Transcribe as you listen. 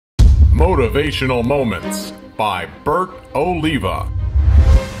Motivational Moments by Bert Oliva.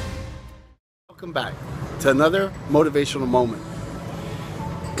 Welcome back to another motivational moment.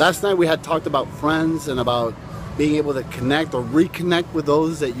 Last night we had talked about friends and about being able to connect or reconnect with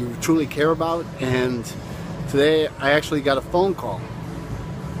those that you truly care about, and today I actually got a phone call,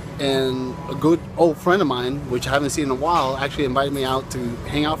 and a good old friend of mine, which I haven't seen in a while, actually invited me out to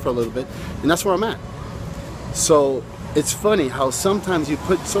hang out for a little bit, and that's where I'm at. So it's funny how sometimes you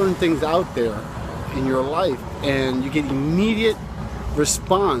put certain things out there in your life and you get immediate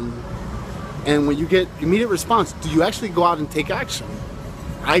response. And when you get immediate response, do you actually go out and take action?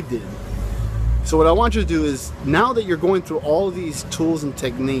 I did. So what I want you to do is, now that you're going through all these tools and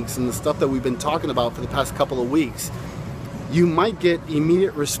techniques and the stuff that we've been talking about for the past couple of weeks, you might get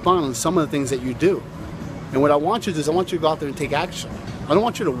immediate response on some of the things that you do. And what I want you to do is I want you to go out there and take action. I don't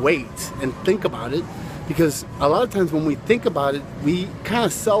want you to wait and think about it, because a lot of times when we think about it, we kind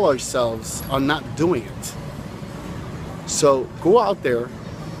of sell ourselves on not doing it. So go out there,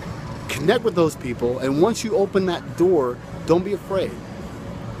 connect with those people, and once you open that door, don't be afraid.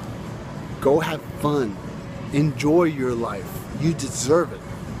 Go have fun. Enjoy your life. You deserve it.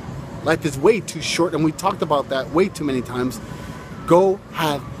 Life is way too short, and we talked about that way too many times. Go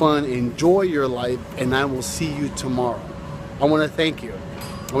have fun, enjoy your life, and I will see you tomorrow. I want to thank you.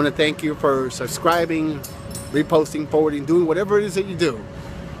 I want to thank you for subscribing, reposting, forwarding, doing whatever it is that you do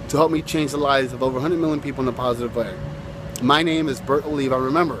to help me change the lives of over 100 million people in a positive way. My name is Bert Oliva.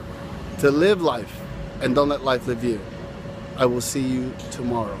 Remember to live life and don't let life live you. I will see you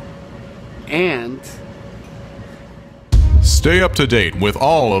tomorrow. And Stay up to date with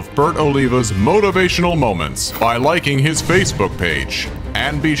all of Bert Oliva's motivational moments by liking his Facebook page.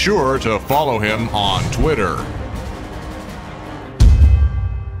 And be sure to follow him on Twitter.